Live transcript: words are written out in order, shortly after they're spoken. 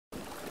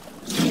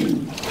Hey,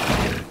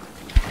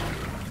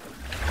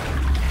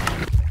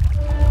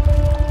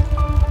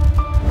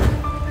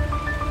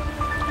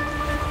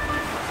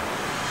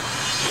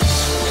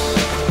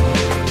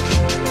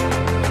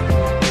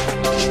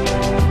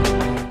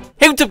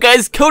 what's up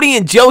guys, Cody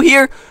and Joe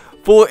here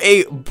for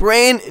a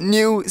brand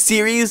new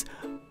series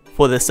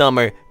for the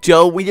summer.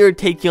 Joe, we are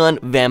taking on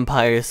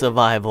Vampire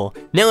Survival.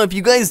 Now, if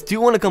you guys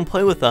do want to come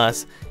play with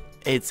us,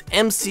 it's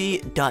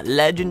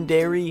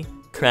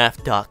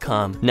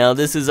mc.legendarycraft.com. Now,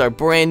 this is our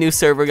brand new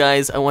server,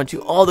 guys. I want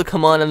you all to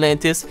come on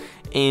Atlantis,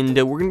 and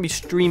we're going to be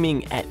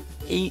streaming at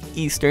 8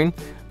 Eastern,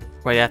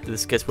 right after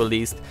this gets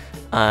released,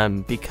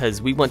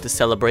 because we want to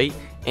celebrate.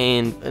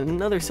 And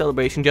another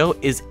celebration, Joe,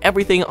 is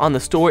everything on the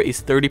store is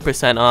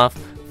 30% off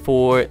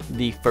for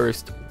the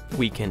first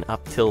weekend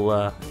up till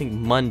I think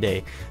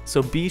Monday.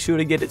 So be sure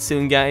to get it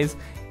soon, guys.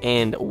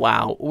 And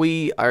wow,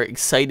 we are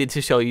excited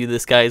to show you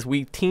this, guys.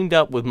 We teamed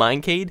up with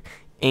Mindcade,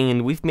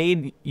 and we've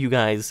made you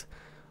guys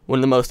one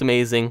of the most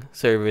amazing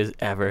servers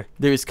ever.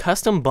 There's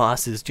custom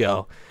bosses,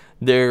 Joe.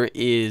 There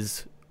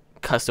is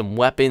custom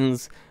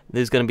weapons.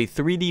 There's going to be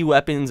 3D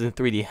weapons and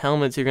 3D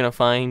helmets you're going to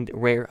find,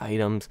 rare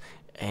items,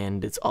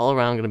 and it's all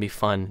around going to be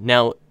fun.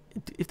 Now,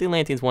 if the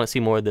Atlanteans want to see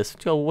more of this,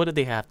 Joe, what do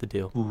they have to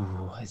do?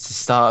 Ooh, it's the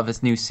start of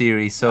this new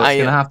series, so it's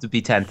going to have to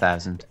be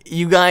 10,000.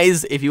 You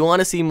guys, if you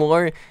want to see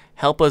more,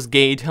 help us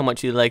gauge how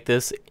much you like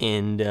this,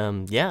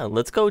 and yeah,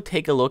 let's go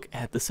take a look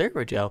at the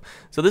server, Joe.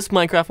 So this is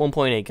Minecraft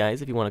 1.8,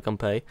 guys, if you want to come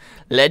play.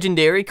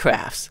 Legendary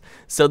Crafts.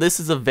 So this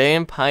is a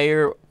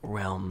vampire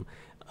realm.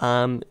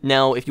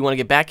 Now, if you want to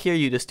get back here,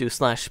 you just do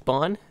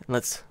 /spawn.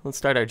 Let's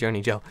start our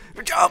journey, Joe.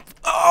 Jump!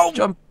 Oh!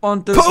 Jump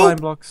onto the slime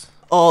blocks.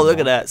 Oh, look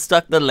at that.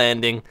 Stuck the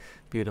landing.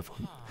 Beautiful.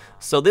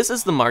 So this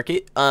is the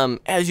market.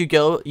 As you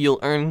go, you'll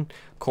earn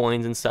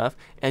coins and stuff.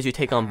 As you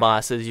take on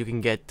bosses, you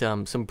can get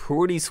some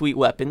pretty sweet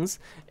weapons,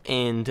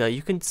 and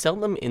you can sell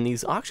them in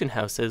these auction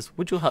houses,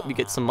 which will help you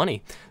get some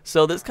money.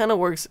 So this kind of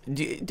works.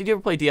 Did you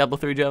ever play Diablo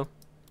 3, Joe?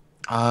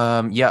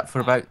 Yeah, for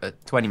about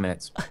 20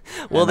 minutes.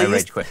 Well, they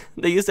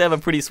used to have a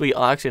pretty sweet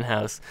auction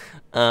house,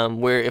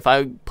 where if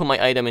I put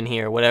my item in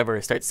here,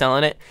 whatever, start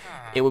selling it,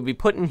 it would be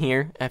put in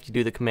here after you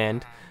do the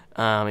command.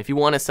 If you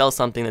want to sell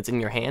something that's in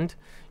your hand,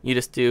 you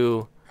just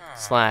do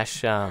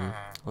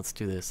let's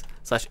do this,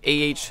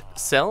 /AH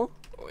sell,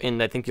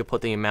 and I think you'll put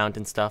the amount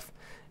and stuff.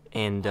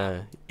 And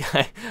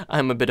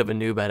I'm a bit of a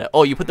noob at it.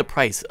 Oh, you put the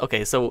price.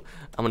 Okay, so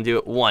I'm gonna do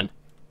it 1.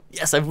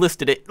 Yes, I've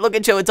listed it. Look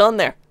at Joe, it's on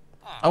there.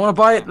 I want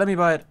to buy it. Let me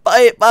buy it.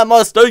 Buy it. Buy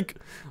my steak.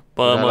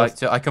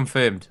 I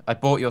confirmed. I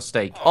bought your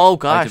steak. Oh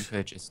gosh. Item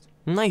purchased.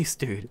 Nice,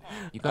 dude.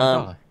 You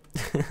got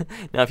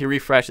now, if you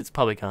refresh, it's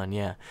probably gone.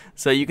 Yeah.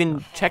 So you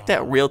can check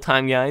that real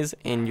time, guys,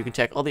 and you can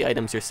check all the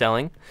items you're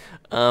selling.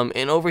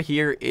 And over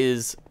here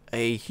is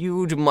a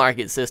huge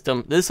market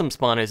system. There's some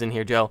spawners in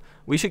here, Joe.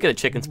 We should get a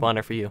chicken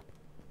spawner for you.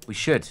 We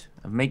should.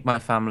 Make my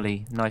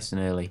family nice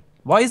and early.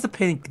 Why is the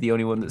pink the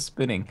only one that's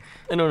spinning?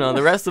 I don't know.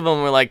 The rest of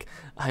them were like,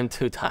 I'm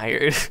too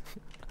tired.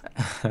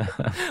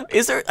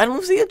 Is there? I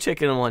don't see a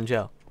chicken one,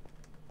 Joe.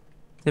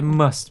 There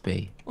must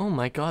be. Oh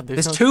my God!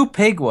 There's no 2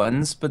 pig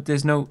ones, but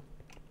there's no.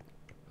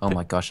 Oh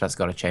my gosh, that's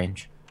got to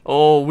change.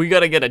 Oh, we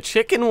gotta get a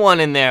chicken one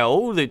in there.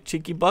 Oh, the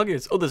cheeky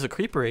buggers. Oh, there's a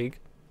creeper egg.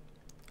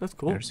 That's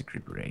cool. There's a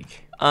creeper egg.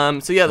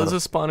 So yeah, those are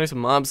spawners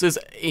and mobs. There's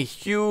a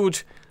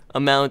huge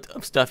amount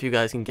of stuff you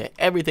guys can get.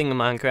 Everything in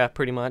Minecraft,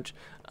 pretty much.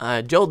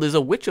 Joel, there's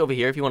a witch over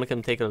here if you want to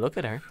come take a look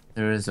at her.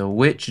 There is a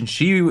witch, and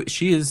she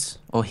is.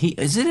 Oh,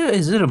 is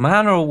it a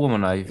man or a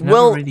woman? I've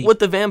never really... with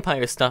the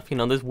vampire stuff, you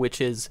know, there's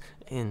witches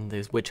and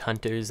there's witch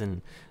hunters,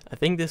 and I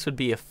think this would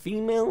be a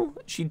female.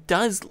 She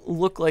does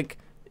look like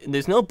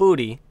there's no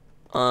booty,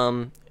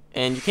 and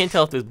you can't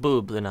tell if there's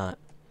boobs or not.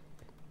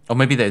 Oh,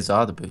 maybe those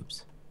are the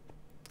boobs.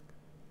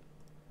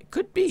 It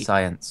could be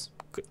science.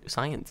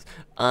 Science.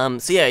 So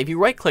yeah, if you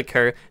right-click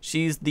her,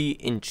 she's the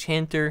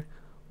enchanter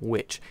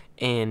witch.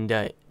 And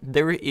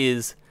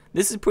this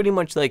is pretty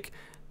much like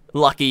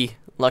lucky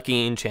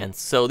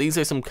enchants. So these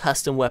are some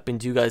custom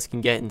weapons you guys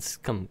can get, and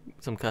some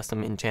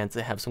custom enchants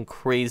that have some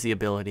crazy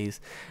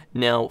abilities.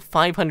 Now,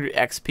 500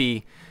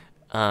 XP,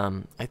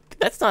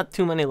 that's not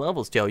too many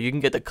levels, Joe. You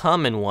can get the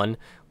common one,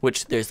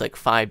 which there's like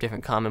 5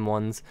 different common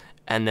ones,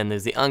 and then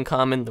there's the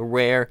uncommon, the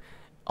rare,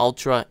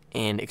 ultra,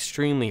 and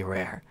extremely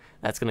rare.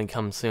 That's gonna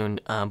come soon.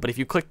 But if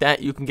you click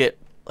that, you can get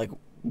like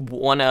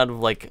 1 out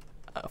of like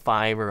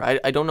 5, or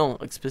I don't know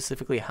like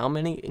specifically how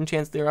many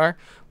enchants there are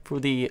for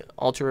the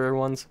ultra rare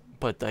ones,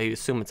 but I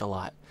assume it's a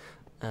lot.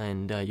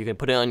 And you can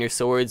put it on your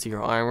swords,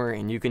 your armor,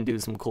 and you can do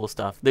some cool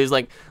stuff. There's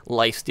like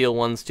lifesteal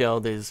ones, Joe.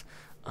 There's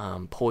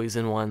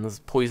poison ones,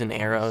 poison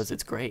arrows.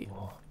 It's great.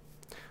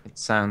 It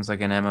sounds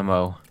like an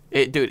MMO.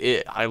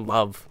 Dude, I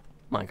love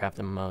Minecraft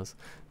MMOs.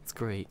 It's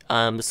great.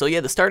 So yeah,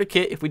 the starter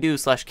kit. If we do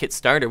 /kit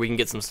starter, we can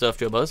get some stuff,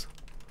 Joe Buzz.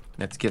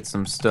 Let's get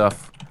some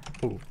stuff.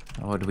 Ooh.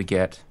 What do we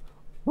get?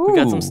 We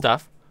got some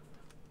stuff.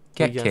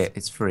 Get kit,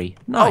 it's free.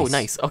 Nice. Oh,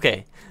 nice.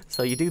 Okay,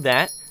 so you do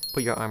that.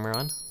 Put your armor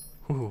on.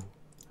 Ooh.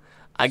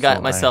 I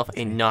got myself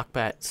a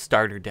knockback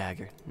starter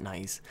dagger.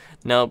 Nice.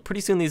 Now,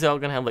 pretty soon these are all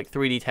gonna have like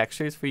 3D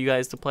textures for you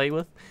guys to play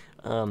with.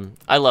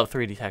 I love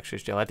 3D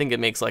textures, Joe. I think it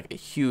makes like a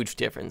huge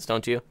difference,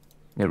 don't you?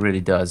 It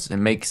really does. It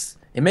makes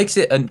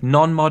it a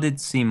non-modded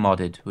seem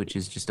modded, which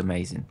is just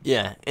amazing.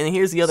 Yeah, and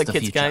here's the other It's the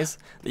kits, future. guys,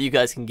 that you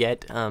guys can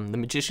get. The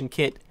Magician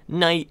Kit,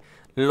 Knight,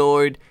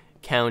 Lord,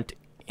 Count,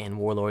 and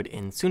Warlord.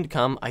 And soon to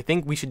come, I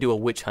think we should do a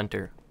Witch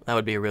Hunter. That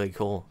would be a really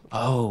cool.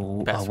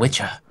 Oh, a Best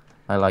Witcher.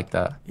 I like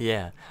that.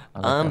 Yeah. I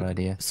like that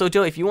idea. So,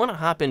 Joe, if you want to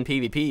hop in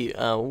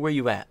PvP, where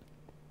you at?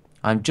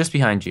 I'm just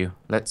behind you.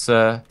 Let's,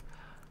 should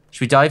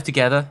we dive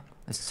together?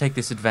 Let's take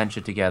this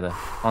adventure together.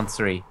 On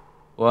 3.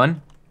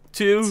 1,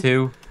 2,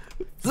 2,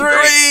 3.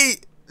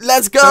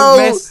 Let's Don't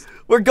go. miss.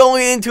 We're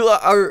going into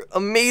our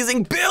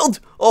amazing build.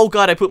 Oh,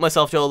 God, I put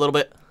myself, Joe, a little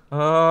bit.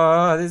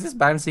 Oh, this is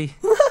bouncy.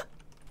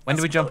 When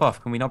do we jump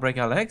off? Can we not break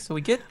our legs? Are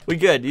we good? We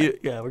good.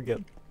 Yeah, we're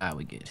good. Ah,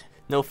 we good.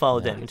 No fall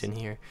Nice. damage in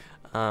here.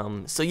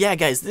 So yeah,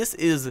 guys, this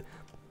is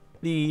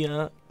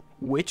the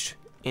witch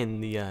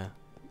in the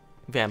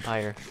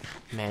vampire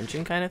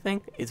mansion kind of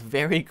thing. It's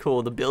very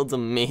cool. The build's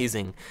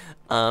amazing.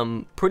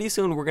 Pretty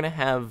soon we're gonna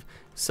have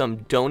some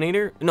not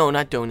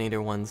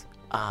donator ones.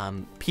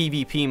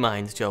 PvP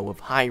mines, Joe, with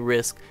high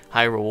risk,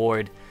 high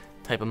reward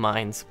type of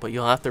mines. But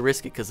you'll have to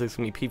risk it because there's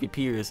gonna be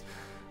PvPers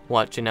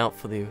watching out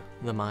for the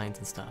mines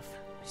and stuff.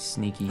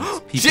 Sneaky. People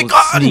Chicken!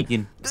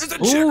 sneaking. There's a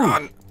Ooh.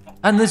 chicken!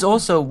 And there's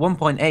also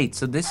 1.8,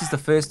 so this is the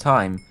first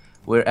time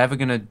we're ever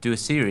gonna do a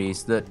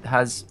series that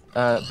has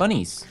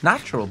bunnies,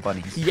 natural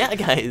bunnies. Yeah,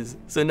 guys.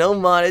 So no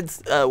modded.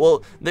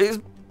 Well, there's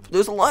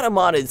a lot of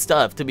modded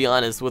stuff, to be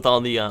honest, with all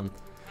the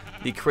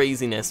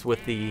craziness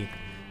with the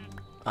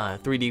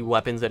 3D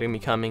weapons that are gonna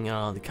be coming, and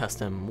all the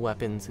custom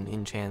weapons and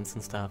enchants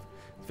and stuff.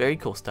 Very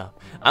cool stuff.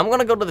 I'm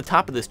gonna go to the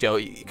top of this, Joe.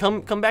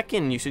 Come back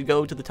in. You should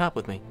go to the top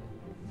with me.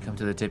 Come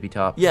to the tippy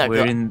top. Yeah,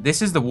 we're go. in.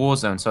 This is the war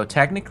zone, so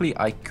technically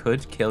I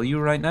could kill you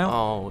right now.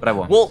 Oh, but I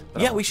won't. Well, But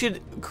I yeah, won't. we should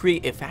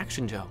create a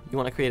faction, Joe. You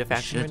want to create a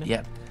faction? Should, right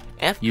now?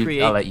 yeah.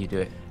 Create. I'll let you do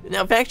it.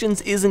 Now,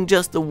 factions isn't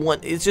just the one.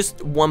 It's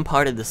just one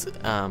part of this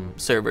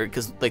server,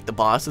 because like the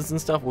bosses and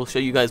stuff, we'll show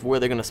you guys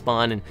where they're gonna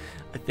spawn, and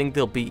I think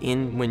they'll be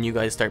in when you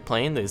guys start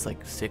playing. There's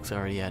like 6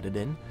 already added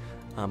in,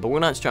 but we're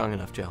not strong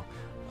enough, Joe.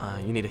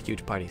 You need a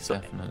huge party. So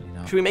Definitely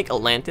not. should we make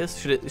Atlantis?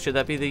 Should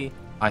that be the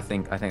I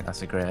think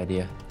that's a great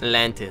idea.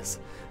 Atlantis?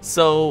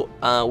 So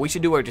we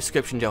should do our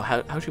description, Joe.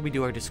 How should we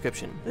do our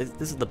description? This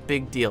is the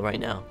big deal right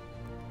now.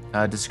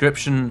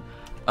 Description: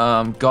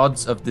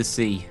 gods of the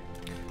sea.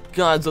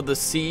 Gods of the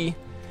sea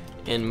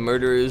and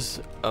murderers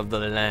of the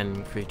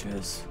land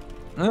creatures.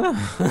 Now,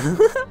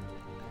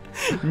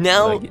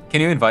 Like it.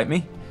 Can you invite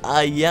me?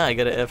 yeah, I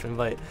got an F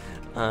invite.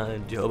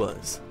 Joe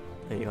Buzz.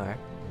 There you are.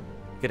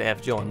 Got an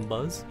F John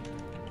Buzz.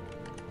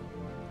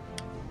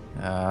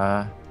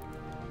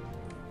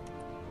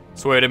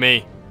 Swear to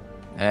me.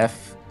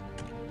 F.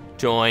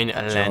 Join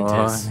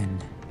Atlantis. Join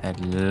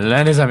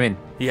Atlantis, I'm in.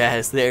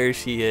 Yes, there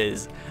she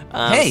is.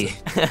 Hey!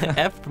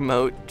 F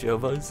promote Joe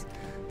Buzz.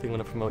 They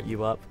want to promote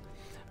you up.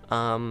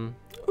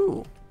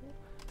 Ooh.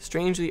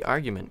 Strangely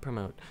argument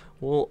promote.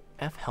 Well,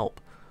 F help.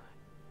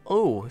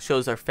 Oh,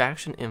 shows our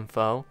faction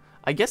info.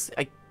 I guess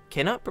I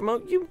cannot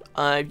promote you.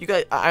 You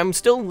guys, I'm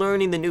still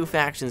learning the new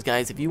factions,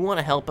 guys. If you want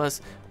to help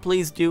us,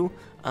 please do.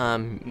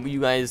 You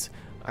guys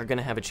are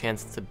gonna have a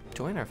chance to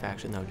join our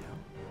faction, though, Joe.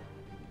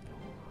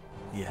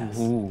 Yes.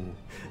 Ooh.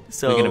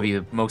 So We're gonna be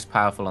the most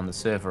powerful on the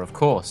server, of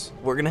course.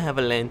 we're gonna have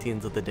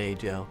Atlanteans of the day,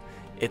 Joe.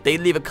 If they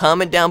leave a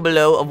comment down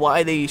below of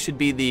why they should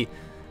be the,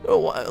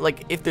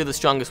 like if they're the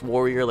strongest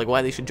warrior, like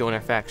why they should join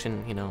our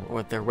faction, you know, or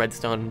if they're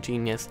Redstone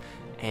genius,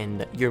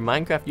 and your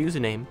Minecraft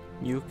username,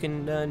 you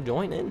can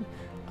join in.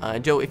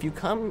 Joe, if you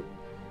come,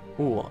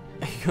 ooh,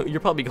 you're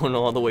probably going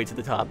all the way to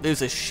the top.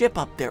 There's a ship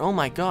up there. Oh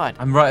my God.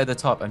 I'm right at the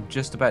top. I'm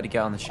just about to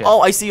get on the ship.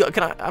 Oh, I see you.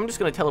 I'm just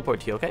gonna teleport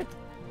to you, okay?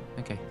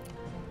 Okay.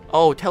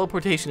 Oh,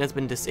 teleportation has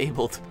been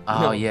disabled. Oh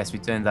No. yes, we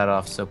turned that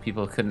off so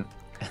people couldn't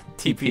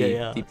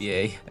TPA out.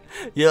 TPA.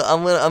 Yeah,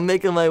 I'm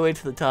making my way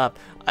to the top.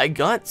 I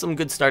got some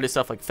good starter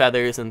stuff like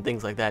feathers and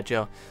things like that,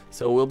 Joe.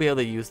 So we'll be able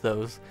to use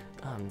those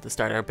to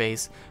start our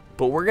base.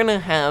 But we're gonna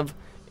have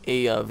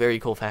a very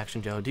cool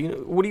faction, Joe.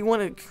 What do you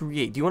want to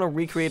create? Do you want to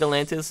recreate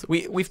Atlantis?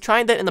 We've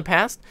tried that in the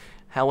past.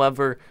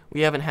 However,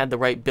 we haven't had the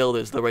right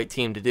builders, the right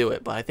team to do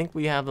it. But I think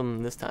we have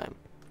them this time.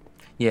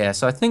 Yeah,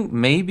 so I think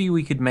maybe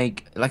we could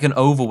make like an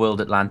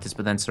overworld Atlantis,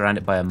 but then surround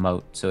it by a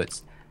moat, so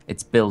it's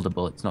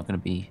buildable. It's not going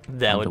to be.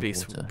 That would be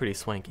underwater. pretty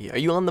swanky. Are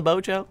you on the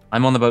boat, Joe?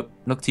 I'm on the boat.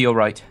 Look to your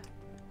right.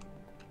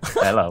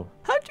 Hello.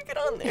 How'd you get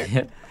on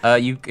there?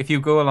 If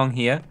you go along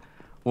here,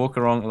 walk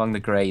along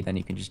the grey, then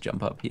you can just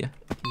jump up here.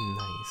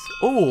 Nice.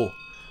 Oh,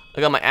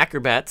 I got my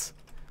acrobats.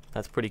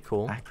 That's pretty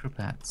cool.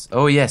 Acrobats.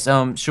 Oh yes.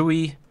 Shall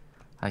we?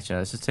 Actually,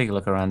 let's just take a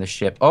look around the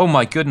ship. Oh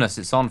my goodness,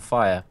 it's on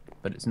fire,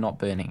 but it's not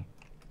burning.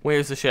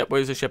 Where's the ship?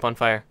 Where's the ship on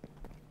fire?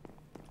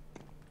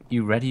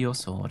 You ready your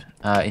sword?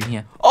 In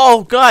here.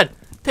 Oh God!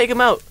 Take him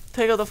out.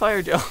 Take out the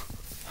fire, Joe.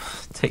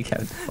 Take out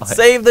the fire.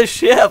 Save the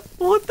ship.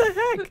 What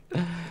the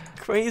heck?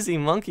 Crazy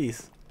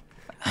monkeys.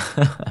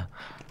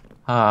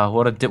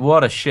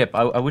 What a ship!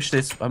 I wish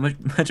this.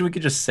 Imagine we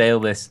could just sail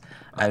this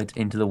out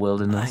into the I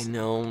wilderness.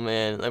 know,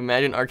 man.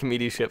 Imagine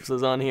Archimedes ships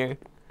was on here.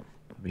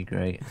 That'd be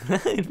great.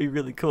 It'd be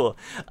really cool.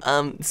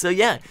 So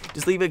yeah,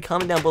 just leave a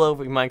comment down below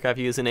with your Minecraft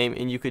username,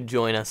 and you could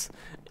join us.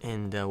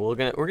 And we're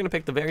gonna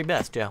pick the very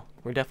best, Joe.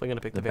 We're definitely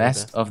gonna pick the very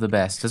best of the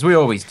best, as we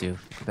always do.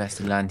 The best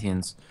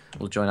Atlanteans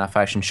will join our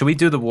faction. Should we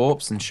do the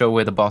warps and show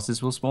where the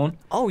bosses will spawn?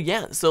 Oh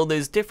yeah. So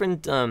there's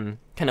different kind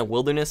of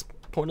wilderness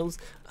portals.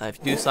 If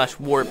you do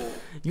 /warp,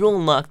 you'll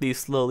unlock these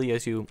slowly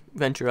as you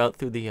venture out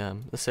through the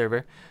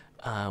server.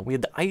 We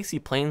have the icy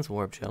plains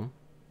warp, Joe.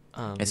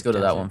 Let's go to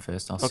that one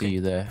first. I'll see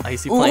you there.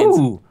 Icy plains.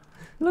 Ooh,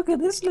 look at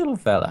this little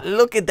fella.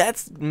 Look at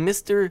that's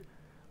Mr.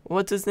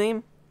 What's his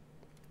name?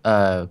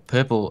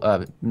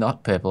 Purple.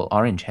 Not purple.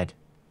 Orange head.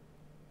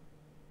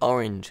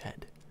 Orange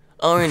head.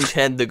 Orange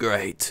head the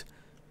Great.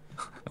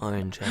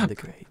 Orange head the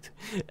Great.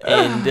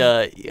 And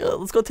yeah,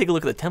 let's go take a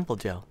look at the temple,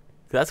 Joe.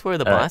 That's where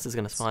the boss is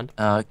gonna spawn.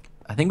 I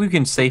think we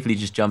can safely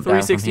just jump down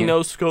from 360 here.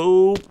 no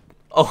scope.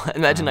 Oh,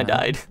 imagine I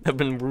died. That'd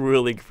been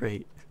really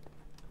great.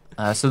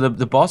 So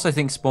the boss I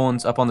think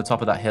spawns up on the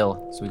top of that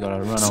hill. So we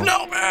gotta run over.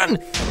 Snowman!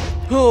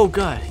 Oh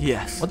god,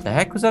 yes. What the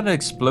heck was that? An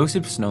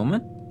explosive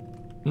snowman?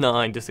 No,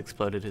 I just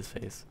exploded his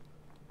face.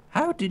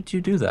 How did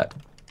you do that?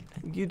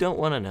 You don't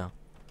want to know.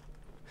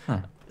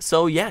 Huh.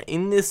 So yeah,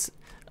 in this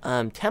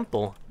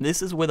temple,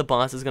 this is where the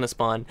boss is going to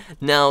spawn.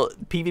 Now,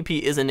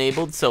 PvP is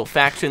enabled, so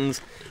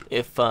factions,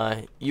 if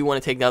you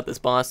want to take out this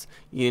boss,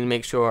 you need to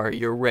make sure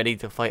you're ready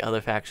to fight other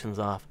factions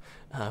off.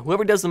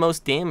 Whoever does the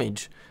most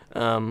damage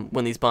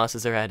when these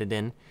bosses are added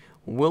in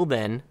will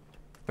then,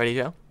 ready,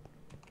 Joe?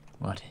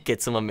 What?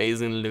 Get some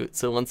amazing loot.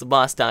 So once the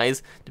boss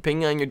dies,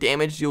 depending on your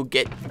damage, you'll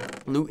get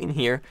loot in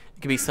here.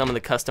 It could be some of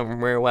the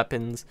custom rare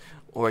weapons,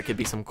 or it could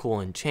be some cool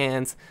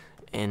enchants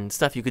and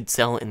stuff you could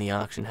sell in the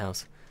auction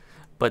house.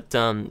 But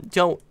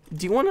Joe,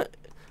 do you want to?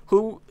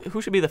 Who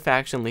should be the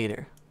faction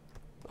leader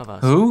of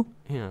us? Who?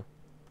 Yeah.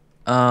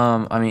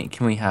 I mean,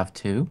 can we have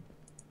two?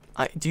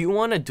 Do you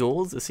want a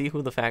duel to see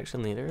who the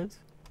faction leader is?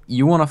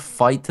 You want to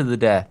fight to the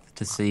death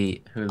to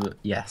see who?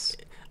 Yes.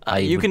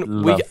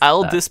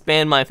 I'll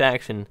disband my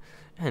faction,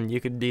 and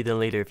you could be the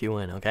leader if you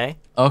win. Okay.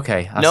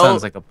 Okay, that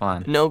sounds like a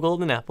plan. No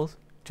golden apples,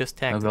 just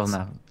tactics. No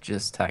golden apples,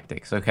 just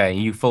tactics. Okay,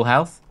 you full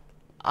health?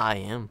 I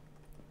am.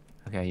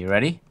 Okay, you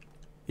ready?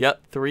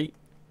 Yep. 3,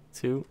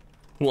 2,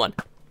 1.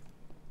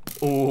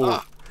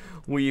 Oh,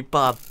 we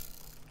bob.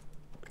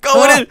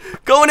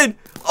 Going in.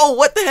 Oh,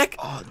 what the heck?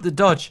 Oh, the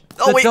dodge.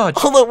 Oh wait, dodge.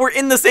 hold on. We're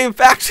in the same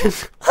faction.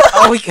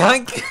 Oh, we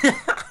can't.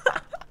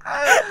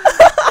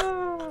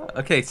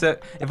 Okay, so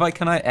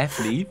can I F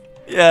leave?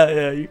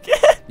 Yeah, you can.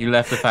 You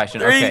left the faction.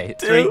 3, Okay,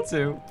 2. 3,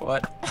 2.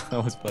 What?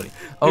 That was funny.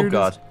 Oh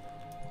god.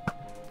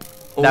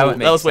 Oh, Now it that was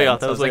makes way sense. off.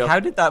 That I was like, way off. how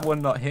did that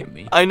one not hit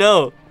me? I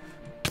know.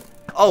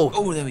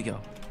 Oh, there we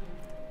go.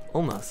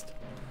 almost.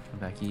 Come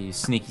back, you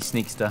sneaky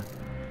sneakster.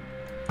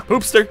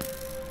 Poopster.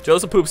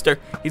 Joe's a poopster.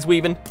 He's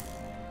weaving.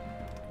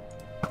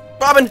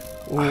 Robin.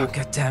 Oh,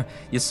 god damn.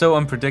 You're so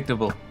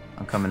unpredictable.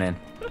 I'm coming in.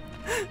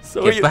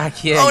 So Get back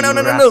here, Oh, you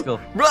no. rascal.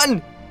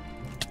 Run.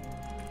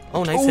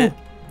 Oh, nice hit.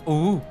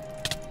 Ooh.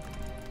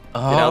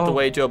 Get out the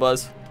way, Joe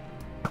Buzz.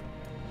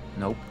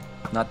 Nope.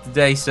 Not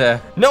today,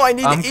 sir. No, I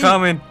need to eat. I'm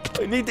coming.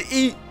 I need to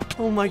eat.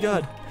 Oh my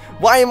god.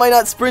 Why am I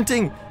not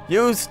sprinting?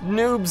 You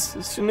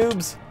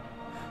noobs.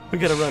 We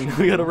gotta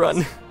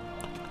run.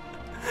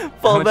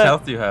 Fall How much back.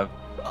 health do you have?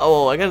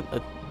 Oh, I got a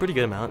pretty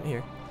good amount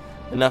here.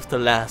 Enough to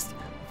last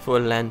for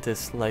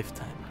Atlantis'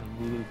 lifetime.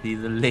 Who will be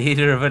the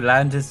leader of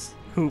Atlantis?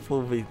 Who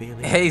will be the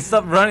leader? Hey,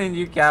 stop running,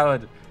 you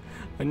coward.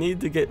 I need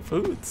to get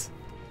foods.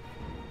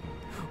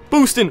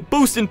 Boosting.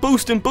 Oh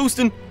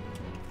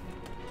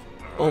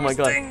my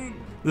god.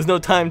 There's no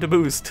time to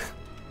boost.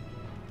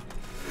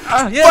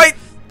 Ah, yeah. Fight!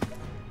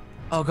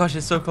 Oh gosh,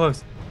 it's so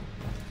close.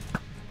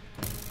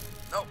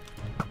 No.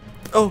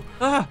 Oh.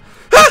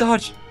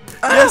 Dodge.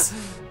 Yes.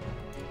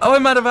 Oh,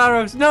 I'm out of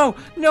arrows. No.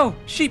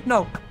 Sheep,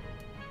 no.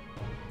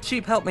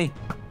 Sheep, help me.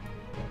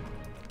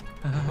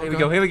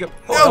 Here we go.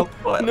 No.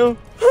 No.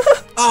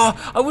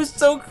 Oh, I was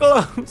so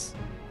close.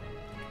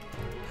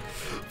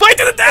 Fight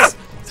to the death!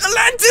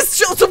 Atlantis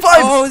shall survive!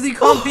 Oh, they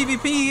can't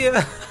PvP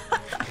here.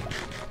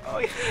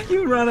 Oh,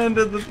 you ran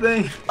under the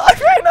thing. I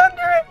ran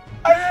under it!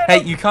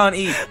 Hey, you can't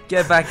eat.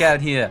 Get back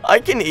out here. I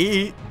can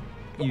eat.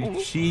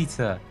 You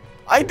cheater.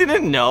 I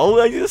didn't know.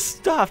 I just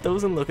stopped. I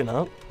wasn't looking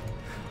up.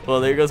 Well,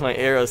 there goes my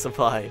arrow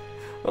supply.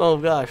 Oh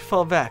gosh,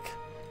 fall back.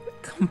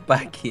 Come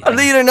back here. A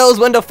leader knows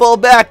when to fall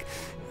back,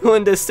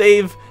 when to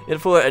save it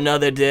for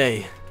another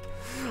day.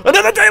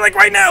 Another day like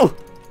right now!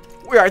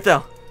 Where art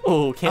thou?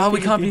 Oh, can't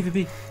we can't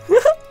PvP.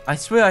 I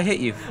swear I hit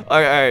you.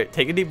 Alright,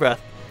 take a deep breath.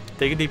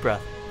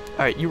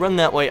 Alright, you run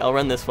that way, I'll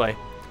run this way.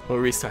 We'll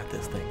restart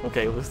this thing.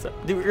 Okay, we'll start.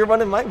 Dude, you're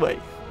running my way.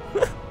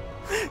 Well,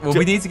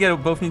 we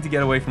both need to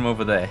get away from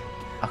over there.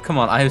 Oh, come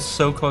on, I was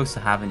so close to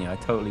having you. I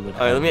totally would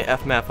have. Alright, let me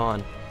F-map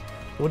on.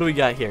 What do we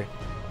got here?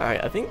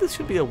 Alright, I think this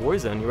should be a war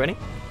zone. You ready?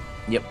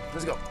 Yep,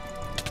 let's go.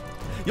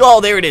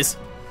 Yo, there it is.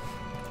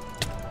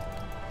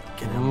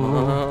 Get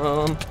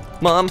him,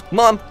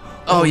 Mom.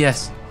 Oh,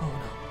 yes. Oh, no.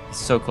 It's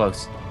so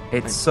close.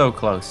 It's so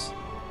close.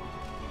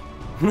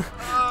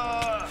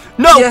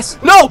 No! Yes!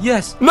 No!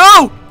 Yes!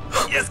 No!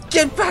 Yes!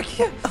 Get back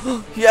here!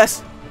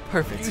 Yes!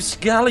 Perfect. You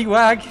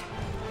scallywag.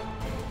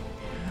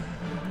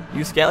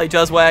 You scally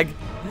Juzzwag.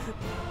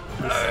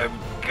 I'm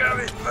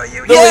coming for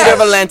you. The leader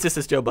of Atlantis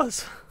is Joe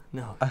Buzz.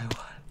 No.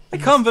 I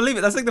can't believe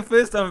it. That's like the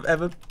first time I've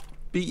ever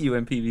beat you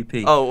in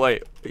PvP. Oh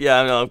wait.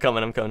 Yeah, no, I'm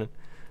coming.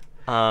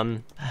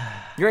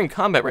 You're in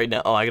combat right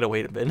now. Oh, I gotta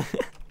wait a bit.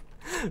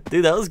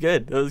 Dude, that was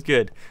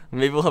good.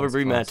 Maybe we'll have a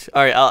rematch.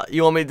 All right.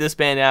 You want me to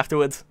disband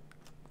afterwards?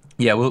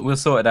 Yeah, we'll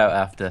sort it out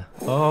after.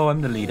 Oh,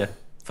 I'm the leader.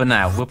 For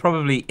now, we'll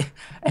probably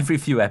every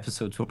few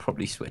episodes we'll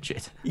probably switch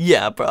it.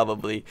 Yeah,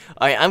 probably.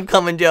 All right, I'm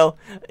coming, Joe,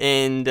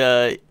 and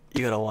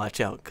you gotta watch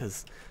out,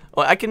 cause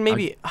I can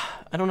maybe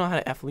I don't know how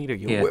to F leader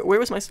you. Yeah. Where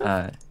was my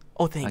stuff?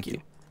 Oh, thank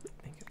you.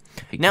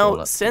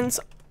 Now, since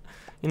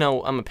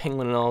I'm a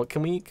penguin and all,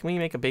 can we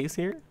make a base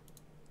here?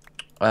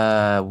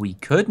 We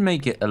could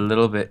make it a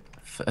little bit.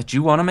 Do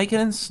you want to make it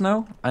in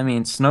snow? I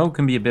mean, snow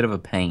can be a bit of a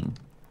pain.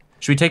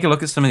 Should we take a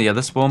look at some of the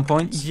other spawn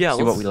points? Yeah.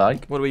 See what we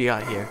like. What do we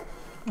got here?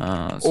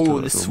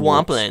 Oh, the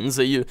swamplands.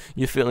 Are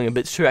you feeling a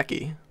bit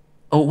Shrekky?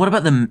 Oh, what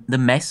about the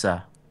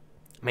mesa?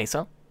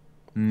 Mesa?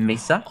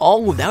 Mesa?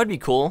 Oh, that would be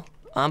cool.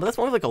 But that's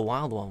more like a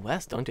Wild Wild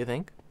West, don't you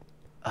think?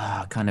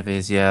 Kind of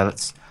is. Yeah.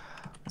 Let's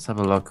have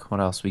a look.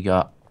 What else we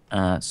got?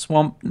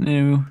 Swamp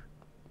new.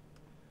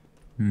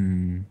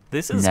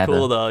 This is Never.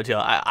 cool though, Joe.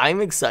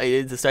 I'm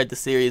excited to start the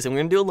series, and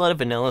we're gonna do a lot of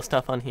vanilla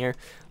stuff on here,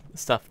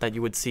 stuff that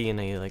you would see in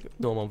a like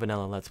normal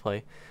vanilla Let's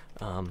Play.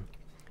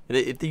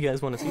 If you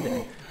guys want to see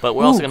that, but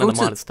we're also gonna have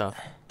the modded stuff.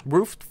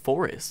 Roofed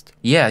forest.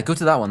 Yeah, go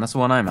to that one. That's the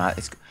one I'm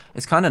at.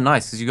 It's kind of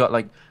nice because you got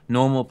like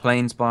normal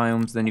plains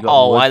biomes, then you got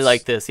Oh, woods I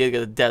like this. You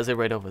got the desert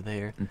right over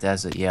there. and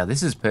desert. Yeah,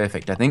 this is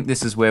perfect. I think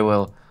this is where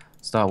we'll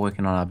start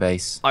working on our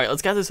base. All right,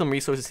 let's gather some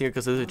resources here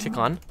because there's a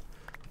chicken.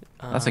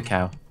 That's a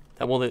cow.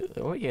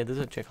 Oh yeah, there's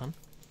a chicken.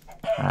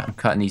 Alright, I'm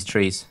cutting these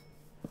trees.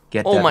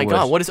 Get Oh that my wood.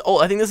 God, what is? Oh,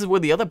 I think this is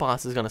where the other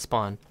boss is gonna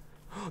spawn.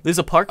 There's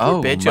a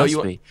parkour bit, Joe. You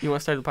want to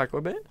start the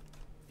parkour bit?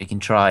 You can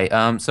try.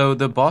 So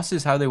the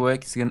bosses, how they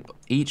work is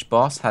each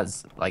boss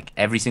has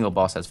every single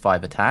boss has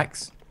 5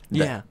 attacks.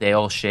 Yeah. They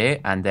all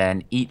share, and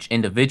then each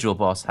individual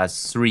boss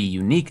has 3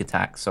 unique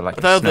attacks. So like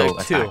I thought a snow there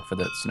were 2. attack for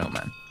the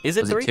snowman. Is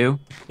it Was 3? it 2?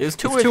 It was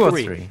 2 It's or 2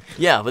 3. or 3.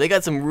 Yeah, but they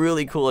got some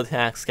really cool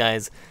attacks,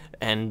 guys,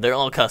 and they're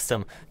all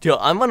custom. Joe,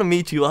 I'm gonna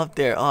meet you up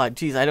there. Oh,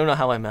 jeez, I don't know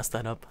how I messed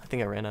that up. I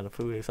think I ran out of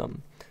food or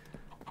something.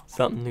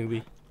 Something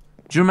newbie.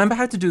 Do you remember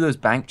how to do those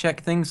bank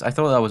check things? I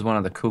thought that was one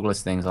of the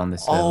coolest things on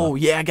this server. Oh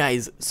yeah,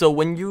 guys. So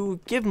when you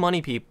give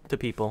money to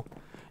people,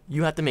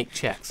 you have to make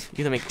checks. You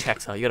gotta make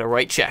checks out. You gotta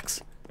write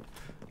checks.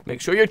 Make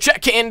sure your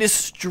check hand is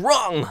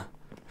strong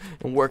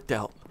and worked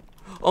out.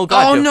 Oh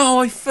God. Oh Joe. no,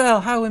 I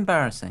fell. How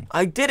embarrassing.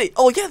 I did it.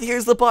 Oh yeah,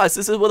 here's the boss.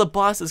 This is where the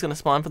boss is gonna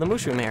spawn for the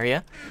mushroom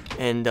area,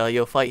 and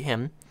you'll fight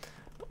him.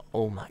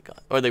 Oh my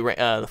God. Or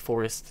the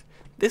forest.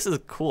 This is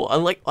cool. I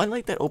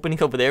like that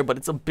opening over there, but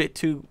it's a bit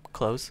too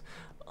close.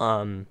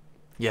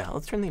 Yeah,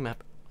 let's turn the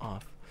map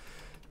off.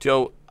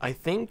 Joe, I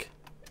think.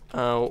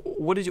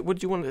 What did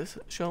you want to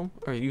show?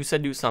 Or you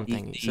said do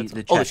something.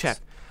 The oh, the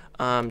checks.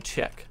 check.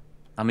 Check.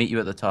 I'll meet you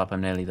at the top.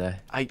 I'm nearly there.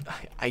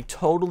 I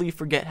totally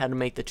forget how to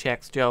make the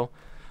checks, Joe.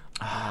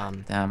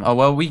 Damn. Oh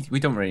well, we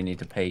don't really need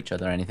to pay each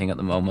other anything at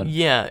the moment.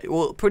 Yeah.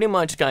 Well, pretty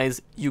much,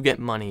 guys. You get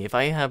money. If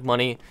I have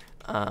money,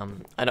 I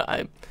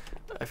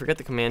forget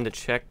the command to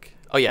check.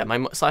 Oh yeah, my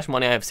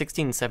 /money. I have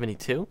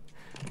 1672.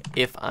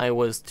 If I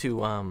was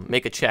to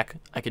make a check,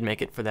 I could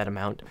make it for that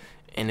amount,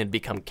 and it'd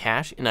become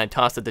cash, and I'd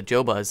toss it to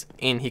Joe Buzz,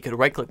 and he could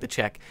right-click the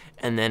check,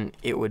 and then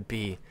it would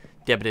be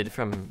debited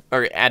from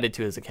or added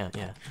to his account.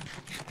 Yeah.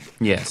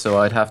 Yeah. So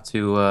I'd have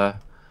to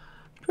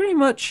pretty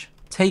much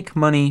take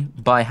money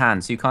by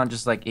hand. So you can't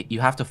just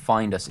you have to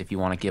find us if you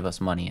want to give us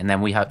money, and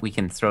then we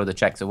can throw the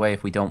checks away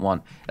if we don't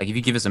want. Like if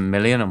you give us $1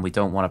 million and we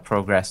don't want to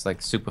progress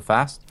super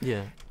fast.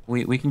 Yeah.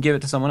 We can give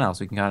it to someone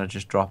else. We can kind of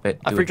just drop it.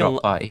 Do a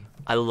drop buy.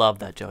 I love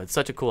that, Joe. It's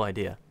such a cool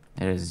idea.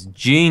 It is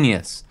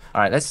genius.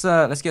 All right, let's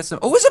get some.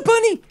 Oh, it's a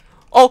bunny!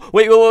 Oh,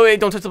 wait!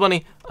 Don't touch the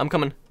bunny. I'm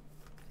coming.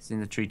 He's in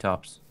the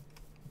treetops.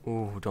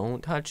 Ooh,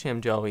 don't touch him,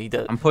 Joe. He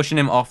does. I'm pushing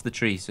him off the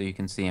tree so you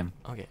can see him.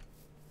 Okay.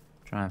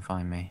 Try and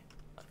find me.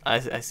 I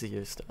see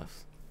your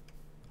stuff.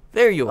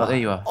 There you are. There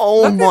you are.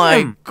 Oh Look at my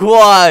him.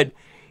 God.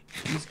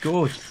 He's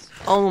gorgeous.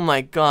 Oh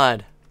my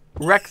God.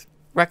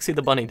 Rexy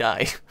the bunny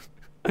died.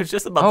 I was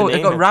just about to name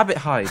it got him. rabbit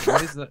hide.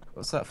 What is that?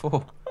 What's that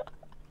for?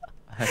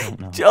 I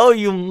don't know. Joe,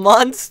 you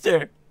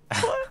monster.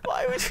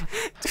 Why would you...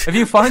 If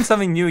you find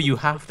something new, you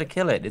have to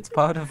kill it. It's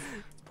part of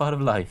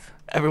life.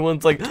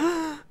 Everyone's like,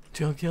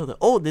 Joe killed it.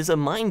 Oh, there's a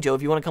mine, Joe,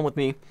 if you want to come with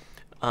me.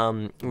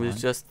 It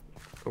was just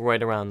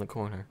right around the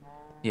corner.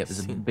 Yeah, there's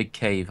a big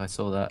cave. I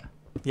saw that.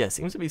 Yeah,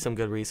 seems to be some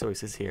good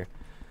resources here.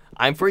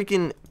 I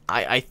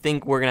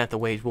think we're going to have to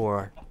wage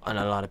war on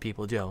a lot of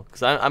people, Joe.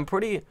 Because I'm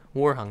pretty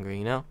war hungry,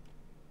 you know?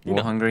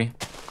 War hungry?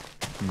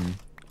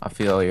 I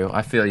feel you.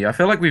 I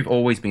feel like we've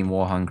always been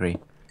war hungry.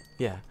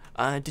 Yeah.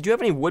 Did you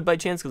have any wood by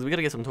chance? Because we got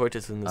to get some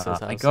torches in this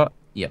house.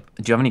 Yep.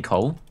 Do you have any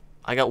coal?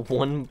 I got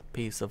 1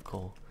 piece of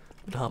coal.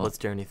 It'll help us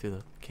journey through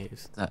the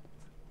caves.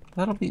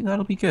 That'll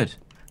be good.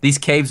 These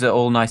caves are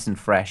all nice and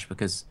fresh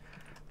because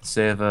The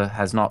server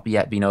has not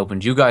yet been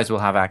opened. You guys will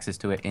have access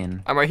to it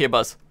in I'm right here,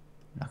 Buzz.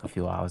 like a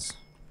few hours.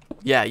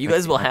 Yeah, you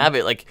guys will have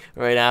it like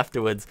right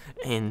afterwards,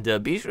 and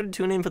be sure to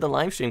tune in for the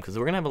live stream because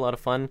we're gonna have a lot of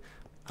fun.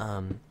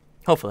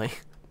 Hopefully,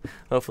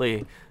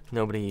 hopefully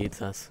nobody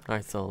eats us,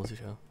 our souls,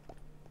 Joe.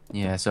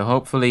 Yeah, so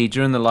hopefully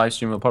during the live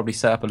stream we'll probably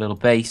set up a little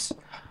base,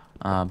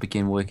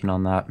 begin working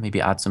on that.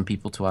 Maybe add some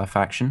people to our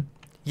faction.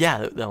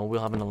 Yeah, no,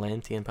 we'll have an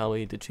Atlantean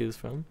probably to choose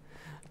from.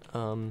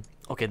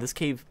 Okay, this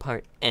cave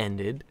part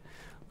ended.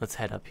 Let's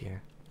head up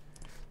here.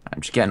 I'm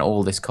just getting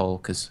all this coal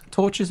because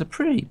torches are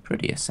pretty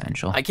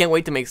essential. I can't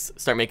wait to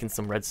start making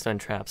some redstone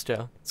traps,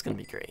 Joe. It's gonna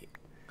be great.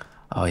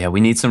 Oh yeah, we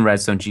need some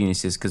redstone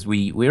geniuses because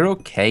we're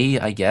okay,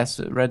 I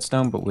guess, at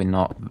redstone, but we're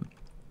not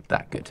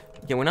that good.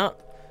 Yeah, we're not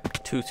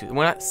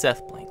we're not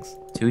Seth Blanks.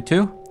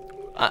 Tutu?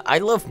 I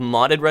love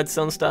modded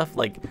redstone stuff,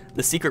 like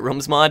the secret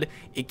rooms mod.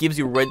 It gives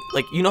you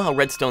you know how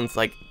redstone's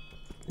like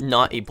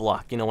not a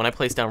block. You know, when I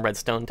place down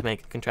redstone to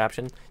make a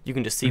contraption, you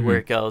can just see where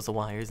it goes, the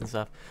wires and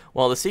stuff.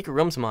 Well, the secret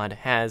rooms mod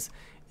has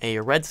a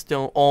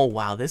redstone. Oh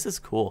wow, this is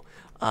cool.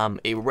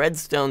 A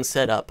redstone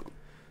setup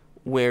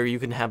where you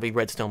can have a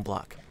redstone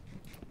block.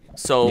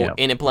 So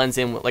and it blends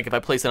in. Like if I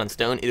place it on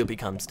stone, it'll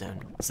become stone.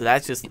 So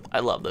that's just, I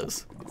love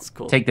those. It's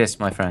cool. Take this,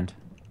 my friend.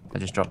 I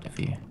just dropped it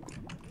for you.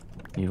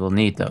 You will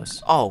need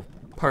those. Oh,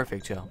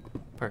 perfect, Joe.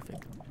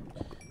 Perfect.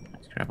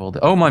 Let's grab all the.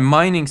 Oh, my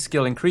mining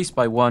skill increased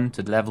by 1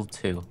 to level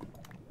 2.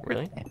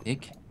 Really?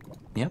 Epic.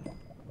 Yep.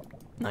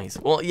 Nice.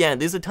 Well, yeah,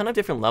 there's a ton of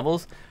different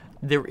levels.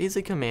 There is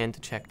a command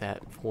to check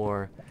that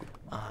for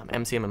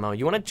MCMMO.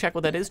 You want to check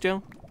what that is,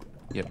 Joe?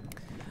 Yep.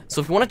 So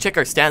if you want to check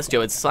our stats,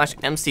 Joe, it's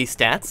 /MC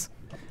stats.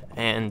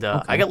 And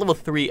I got level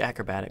 3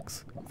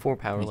 acrobatics. 4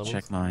 power levels.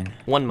 Check mine.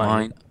 1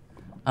 mine.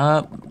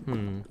 I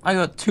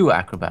got 2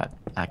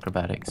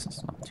 acrobatics.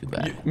 It's not too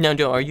bad. Now,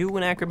 Joe, are you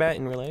an acrobat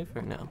in real life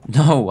or no?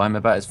 No, I'm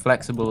about as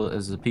flexible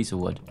as a piece of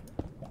wood.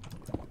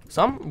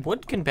 Some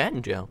wood can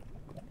bend, Joe.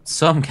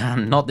 Some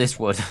can, not this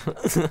wood.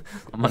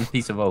 I'm on a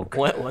piece of oak.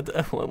 What wood?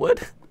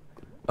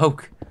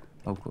 Oak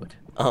wood.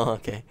 Oh,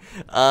 okay.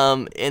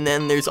 And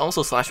then there's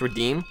also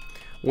 /redeem,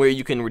 where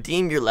you can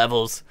redeem your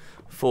levels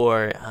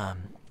for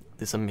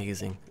this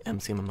amazing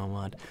MCMMO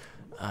mod.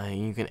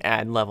 You can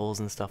add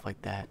levels and stuff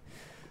like that.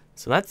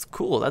 So that's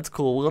cool. That's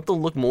cool. We'll have to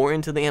look more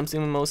into the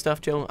MCMMO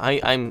stuff, Joe.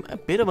 I'm a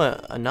bit of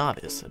a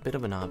novice, on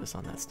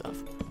that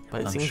stuff.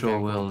 But I'm sure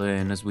we'll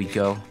learn as we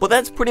go. But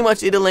that's pretty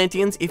much it,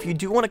 Atlanteans. If you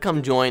do want to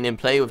come join and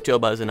play with Joe,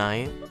 Buzz, and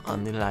I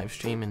on the live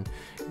stream and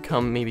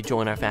come maybe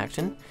join our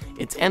faction,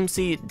 it's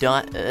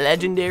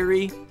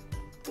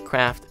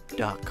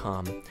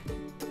mc.legendarycraft.com.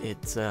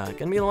 It's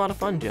gonna be a lot of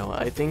fun, Joe.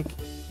 I think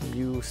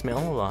you smell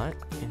a lot,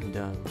 and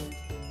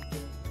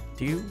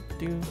do you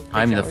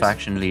I'm the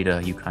faction leader.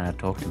 You kind of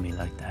talk to me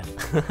like that.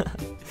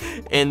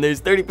 And there's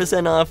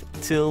 30% off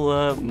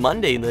till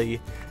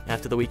Monday,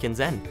 after the weekend's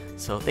end.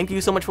 So thank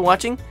you so much for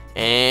watching,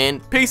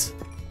 and peace.